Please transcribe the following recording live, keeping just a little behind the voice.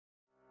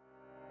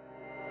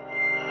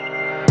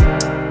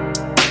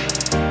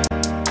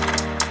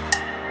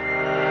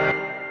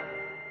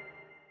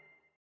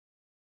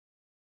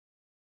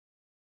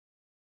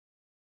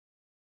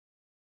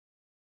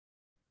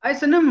Hi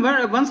Sanem,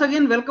 once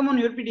again welcome on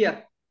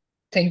YourPedia.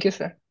 Thank you,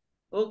 sir.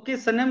 Okay,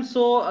 Sanem.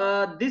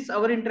 So this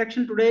our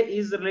interaction today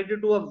is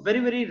related to a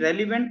very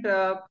relevant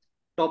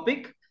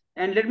topic,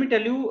 and let me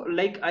tell you,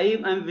 like I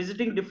am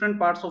visiting different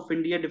parts of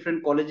India,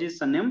 different colleges,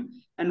 Sanem,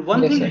 and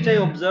one Yes, thing sir. which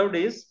I observed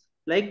is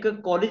like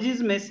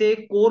colleges may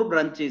say core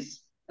branches.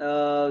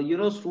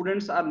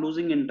 Students are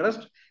losing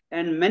interest,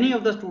 and many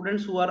of the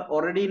students who are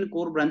already in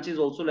core branches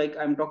also, like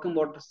I'm talking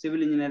about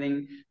civil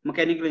engineering,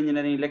 mechanical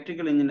engineering,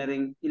 electrical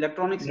engineering,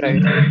 electronics Right.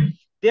 engineering,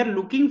 they are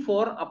looking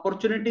for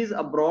opportunities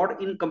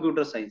abroad in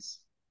computer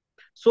science.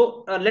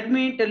 So let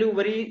me tell you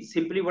very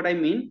simply what I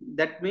mean.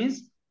 That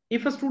means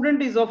if a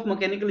student is of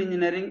mechanical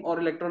engineering or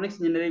electronics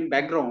engineering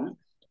background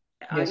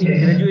Yes, in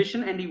sir.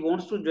 graduation, and he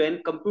wants to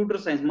join computer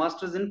science,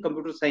 masters in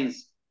computer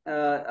science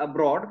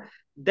abroad,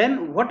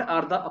 then what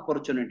are the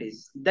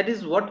opportunities? That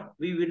is what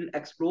we will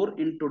explore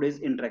in today's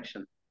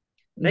interaction.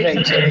 Right, Right,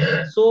 Sanjay?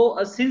 sir.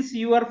 So, since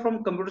you are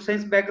from computer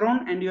science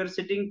background and you are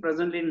sitting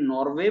presently in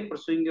Norway,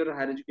 pursuing your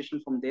higher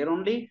education from there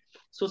only.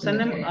 So, Yes,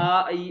 Sanem, sir.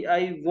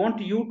 I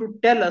want you to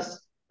tell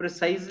us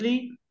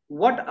precisely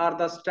what are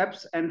the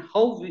steps and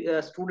how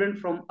a student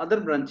from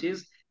other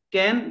branches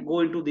can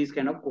go into these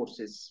kind of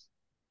courses.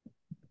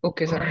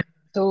 Okay, sir.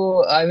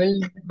 So I will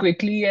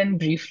quickly and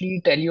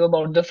briefly tell you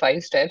about the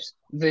five steps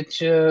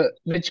which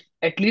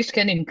at least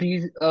can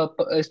increase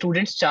a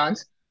student's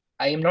chance.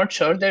 I am not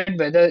sure that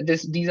whether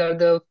these are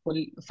the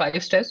full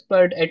five steps,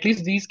 but at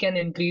least these can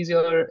increase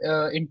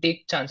your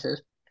intake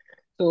chances.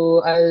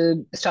 So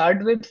I'll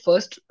start with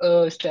first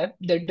step,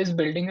 that is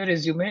building a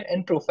resume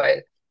and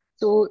profile.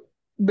 So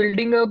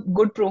building a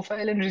good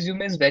profile and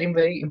resume is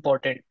very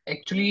important.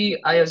 Actually,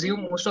 I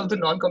assume most of the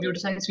non-computer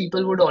science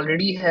people would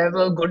already have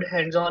a good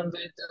hands-on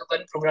with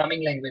one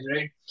programming language,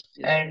 right?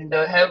 Yes. And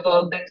have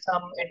worked in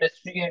some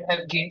industry and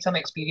have gained some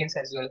experience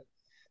as well.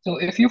 So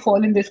if you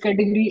fall in this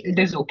category, it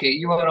is okay.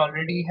 You are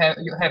already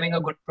you're having a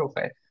good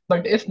profile.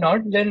 But if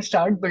not, then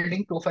start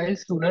building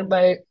profiles sooner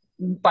by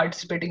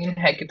participating in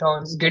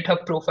hackathons,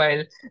 GitHub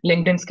profile,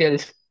 LinkedIn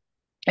skills,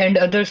 and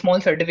other small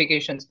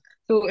certifications.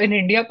 So in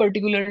India,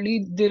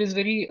 particularly, there is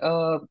very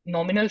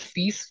nominal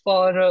fees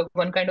for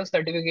one kind of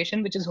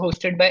certification, which is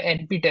hosted by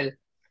NPTEL,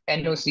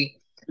 NOC,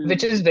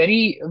 which Mhm. is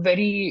very,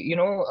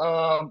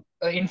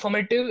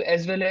 informative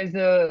as well as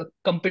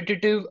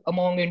competitive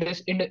among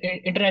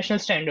international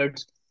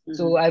standards.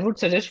 So Mhm. I would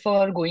suggest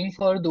for going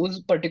for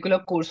those particular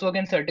coursework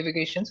and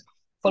certifications.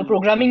 For Mhm.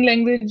 programming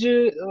language,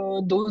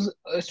 those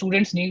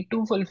students need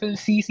to fulfill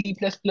C, C++,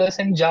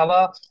 and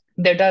Java,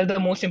 that are the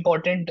most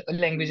important Mhm.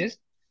 languages.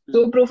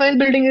 So Mhm. profile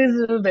building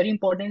is very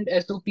important.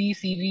 SOP,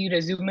 CV,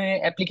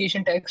 resume,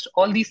 application text,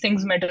 all these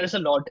things matters a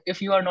lot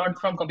if you are not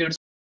from computer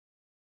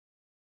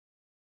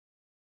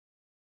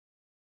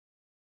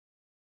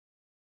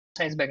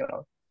science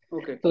background.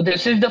 Okay. So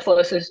this is the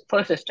first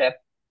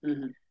step.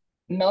 Mhm.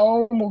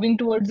 Now, moving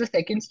towards the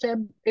second step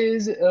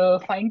is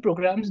find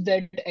programs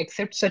that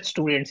accept such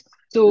students.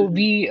 So Mhm.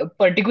 we,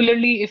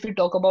 particularly if we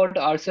talk about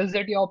ourselves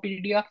at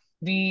YourPedia,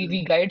 we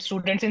Mhm. guide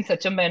students in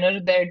such a manner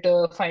that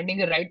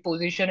finding a right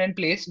position and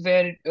place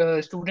where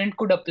student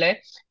could apply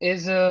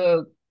is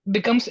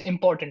becomes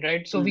important,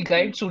 right? So we Mhm.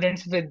 guide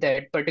students with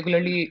that,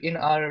 particularly in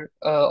our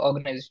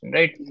organization,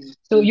 right? Mhm.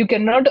 So Mhm. you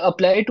cannot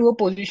apply to a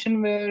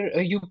position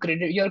where your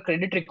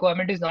credit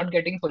requirement is not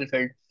getting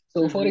fulfilled.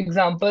 So, for Mhm.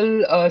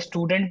 example,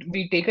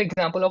 we take an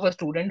example of a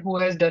student who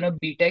has done a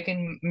BTech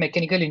in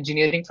mechanical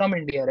engineering from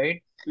India, right?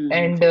 Mhm.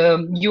 And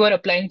you are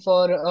applying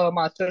for a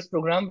master's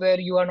program where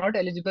you are not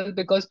eligible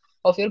because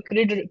of your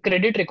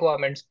credit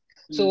requirements.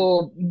 Mhm.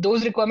 So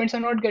those requirements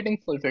are not getting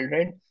fulfilled,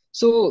 right?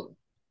 So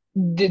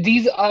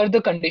these are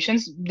the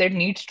conditions that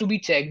needs to be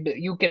checked.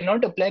 You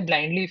cannot apply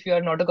blindly if you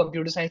are not a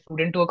computer science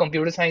student to a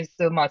computer science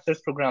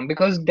master's program,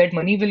 because that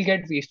money will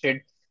get wasted.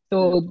 Mhm.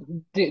 So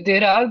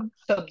there are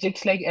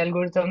subjects like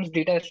algorithms,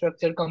 data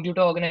structure,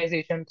 computer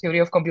organization, theory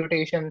of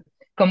computation,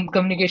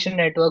 communication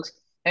networks,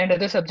 and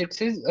other subjects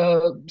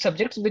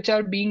which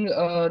are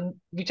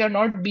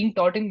not being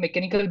taught in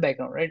mechanical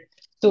background, right?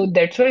 So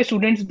that's why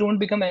students don't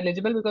become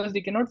eligible, because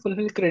they cannot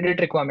fulfill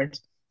credit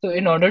requirements. So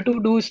in order to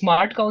do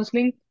smart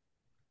counseling,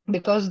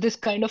 because this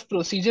kind of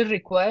procedure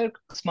require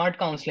smart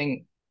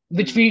counseling,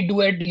 which Mhm. we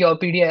do at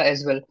YourPedia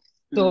as well. Mhm.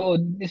 So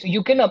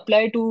you can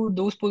apply to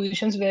those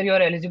positions where you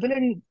are eligible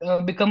and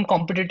become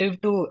competitive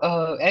to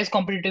as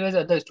competitive as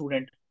other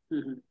student.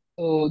 Mhm.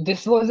 So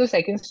this was the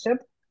second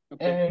step.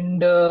 Okay.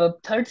 And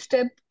third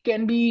step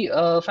can be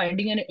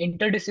finding an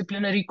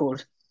interdisciplinary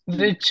course,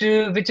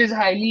 Mhm. which is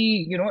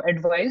highly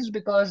advised,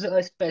 because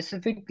a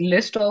specific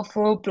list of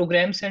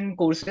programs and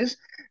courses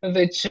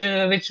which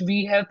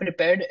we have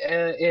prepared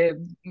at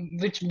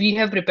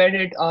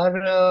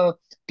our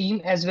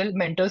team as well,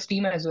 mentors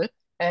team as well.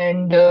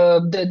 And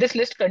this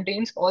list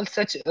contains all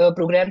such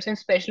programs and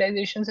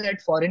specializations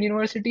at foreign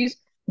universities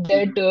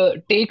that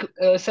Mhm. take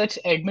such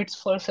admits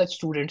for such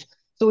students.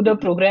 So the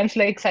Mhm. programs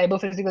like cyber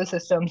physical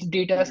systems,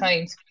 data Mhm.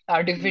 science, Mhm.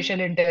 artificial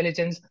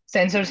intelligence,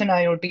 sensors Mhm. and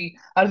IoT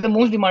are the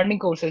most demanding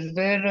courses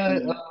where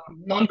Mhm.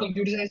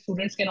 non-computer science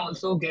students can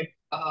also get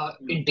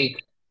Mhm. intake.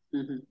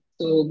 Mhm.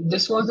 So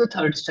this was the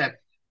third step.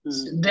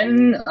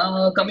 Then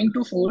coming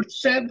to fourth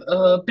step,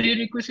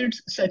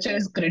 prerequisites such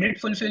as credit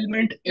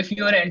fulfillment. If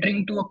you are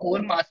entering to a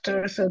core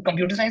master's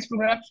computer science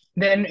program,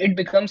 then it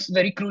becomes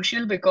very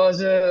crucial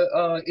because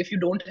if you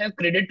don't have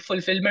credit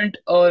fulfillment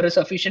or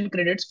sufficient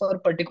credits for a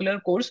particular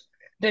course,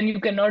 then you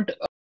cannot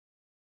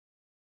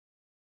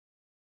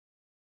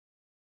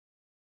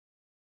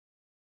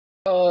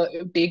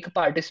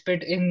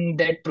participate in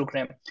that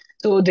program.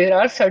 So there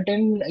are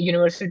certain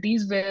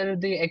universities where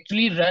they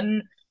actually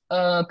run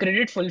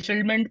credit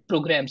fulfillment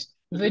programs,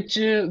 which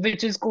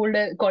is called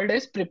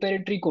as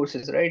preparatory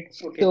courses, right?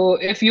 Okay. So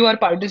if you are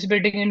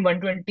participating in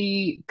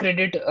 120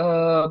 credit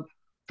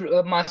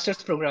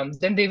master's programs,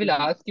 then they will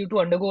ask you to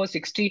undergo a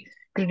 60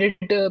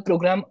 credit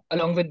program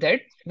along with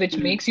that, which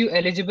makes you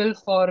eligible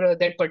for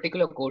that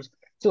particular course.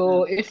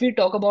 So if we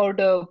talk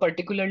about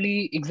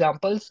particularly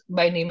examples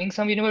by naming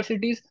some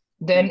universities,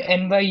 then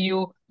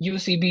NYU,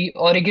 UCB,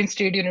 Oregon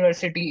State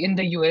University in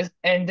the US,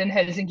 and then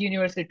Helsinki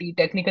University,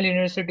 Technical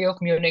University of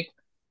Munich,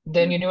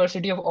 then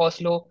University of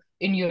Oslo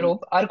in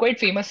Europe are quite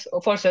famous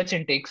for such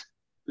intakes.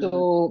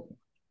 So,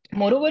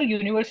 moreover,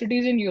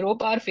 universities in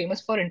Europe are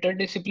famous for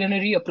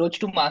interdisciplinary approach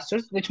to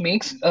masters, which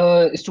makes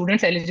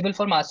students eligible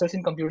for masters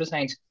in computer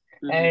science.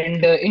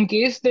 And in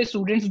case the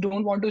students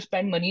don't want to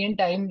spend money and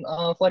time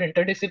for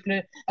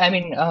interdisciplinary,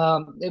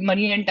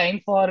 money and time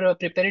for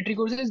preparatory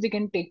courses, they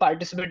can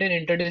participate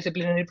in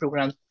interdisciplinary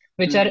programs,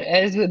 which are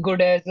as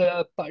good as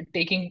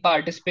taking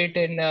participate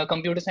in core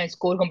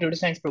computer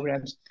science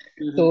programs.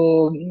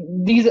 So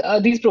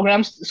these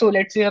programs. So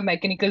let's say a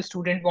mechanical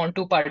student want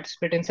to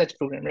participate in such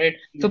program, right?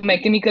 So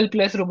mechanical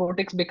plus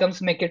robotics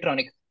becomes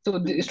mechatronic. So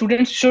the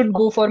students should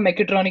go for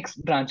mechatronics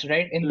branch,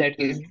 right? In that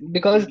case,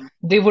 because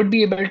they would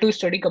be able to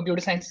study computer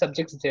science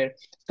subjects there.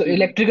 So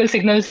electrical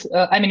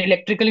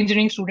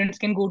engineering students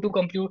can go to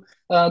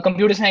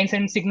computer science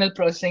and signal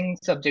processing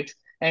subjects.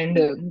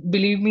 And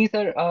believe me,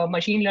 sir,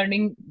 machine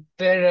learning,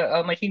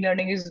 where machine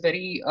learning is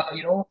very,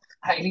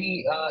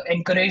 highly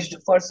encouraged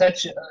for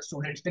such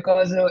students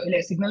because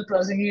signal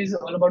processing is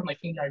all about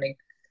machine learning.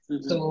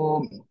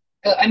 So,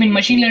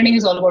 machine learning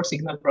is all about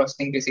signal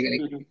processing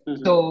basically.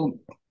 So,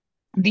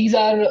 these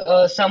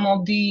are some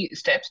of the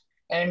steps.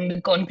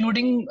 And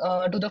concluding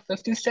to the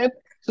fifth step,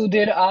 so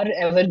there are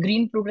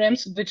evergreen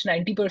programs which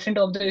 90%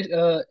 of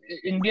the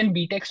Indian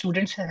BTech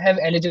students have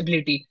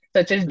eligibility,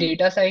 such as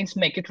data science,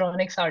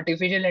 mechatronics,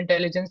 artificial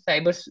intelligence,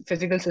 cyber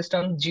physical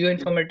systems,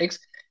 geoinformatics,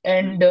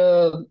 and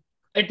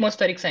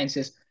atmospheric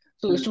sciences.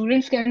 So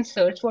students can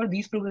search for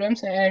these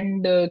programs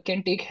and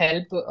can take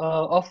help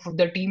of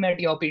the team at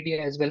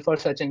YourPedia as well for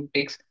such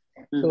intakes.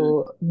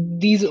 So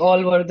these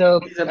all were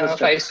the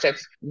five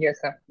steps. Yes,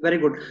 sir. Very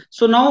good.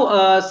 So now,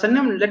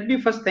 Sanyam, let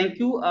me first thank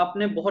you.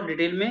 आपने बहुत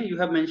detail में you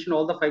have mentioned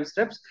all the 5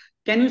 steps.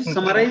 Can you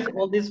summarize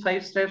all these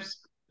 5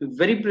 steps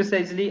very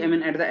precisely? I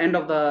mean, at the end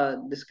of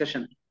the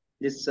discussion,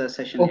 this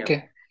session. Okay.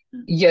 Here.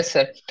 Yes,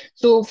 sir.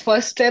 So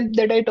first step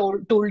that I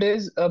told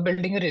is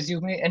building a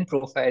resume and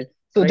profile.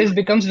 So this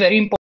becomes very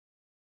important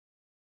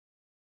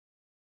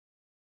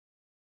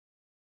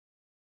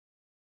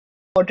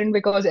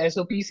because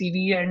SOP,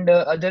 CV, and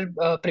other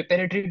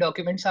preparatory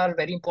documents are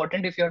very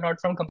important if you're not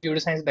from computer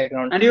science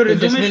background. And your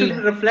resume should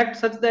reflect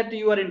such that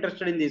you are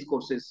interested in these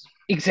courses.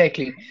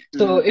 Exactly.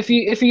 So if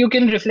you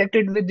can reflect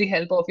it with the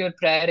help of your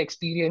prior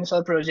experience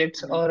or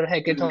projects or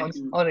hackathons,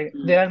 or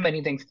there are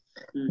many things,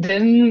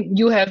 then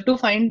you have to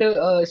find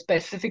a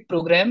specific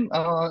program,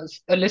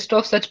 a list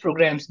of such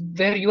programs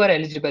where you are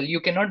eligible. You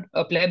cannot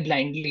apply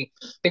blindly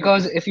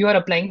because if you are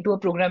applying to a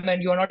program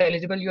and you are not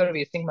eligible, you are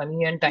wasting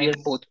money and time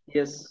both.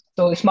 Yes.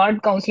 So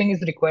smart counseling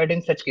is required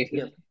in such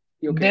cases.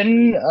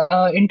 Then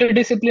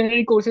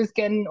interdisciplinary courses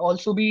can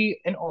also be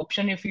an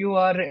option if you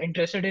are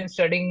interested in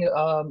studying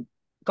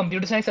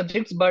computer science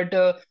subjects, but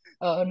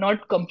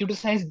not computer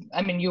science.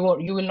 I mean, you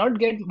will not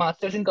get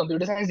masters in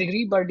computer science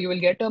degree, but you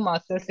will get a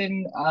masters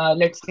in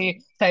let's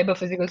say cyber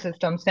physical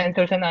systems,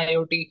 sensors and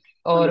IoT,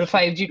 or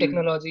 5G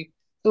technology.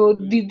 So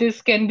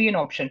this can be an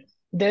option.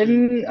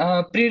 Then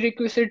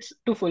prerequisites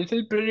to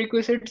fulfill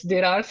prerequisites,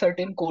 there are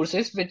certain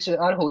courses which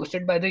are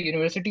hosted by the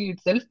university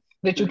itself,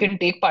 which you can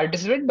take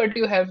participate, but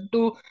you have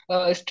to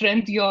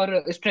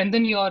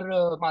strengthen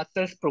your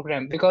master's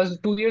program, because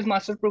 2 years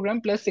master's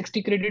program plus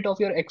 60 credit of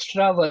your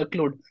extra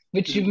workload,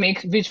 which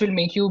will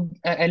make you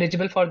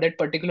eligible for that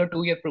particular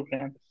 2-year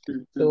program.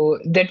 So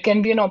that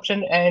can be an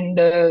option. And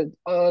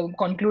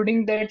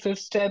concluding that fifth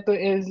step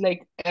is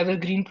like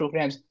evergreen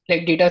programs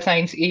like data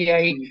science,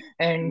 AI,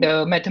 and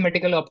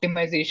mathematical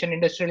optimization,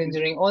 industrial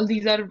engineering. All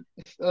these are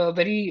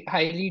very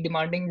highly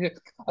demanding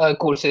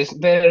courses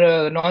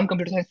where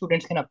non-computer science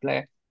students can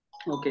apply.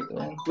 Okay,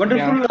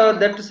 wonderful,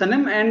 that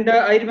Sanam. And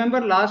I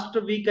remember last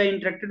week I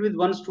interacted with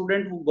one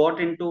student who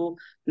got into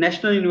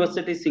National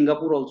University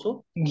Singapore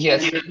also.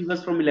 Yes. And he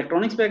was from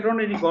electronics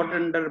background and he got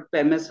under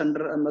PMS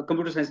under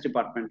computer science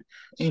department.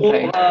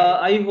 So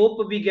I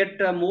hope we get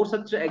more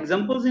such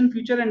examples in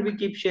future and we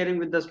keep sharing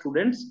with the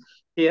students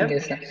here.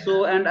 Yes, sir.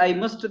 So, and I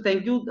must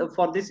thank you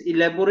for this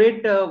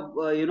elaborate,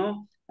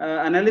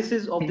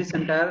 analysis of this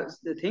entire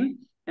thing.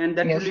 and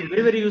that will Yes. be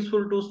very, very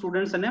useful to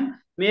students. And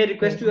may I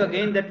request Yes. you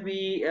again that we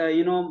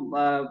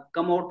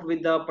come out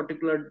with a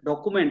particular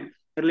document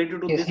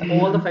related to Yes, this, sir.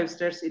 all the 5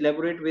 steps,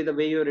 elaborate with the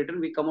way you have written.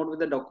 We come out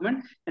with the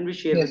document and we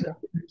share Yes, with the sir.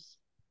 students.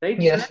 Right,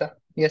 Yes, Sanem? sir.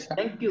 Yes, sir.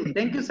 Thank you.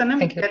 Thank you, Sanem.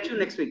 Thank you. Catch you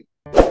next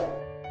week.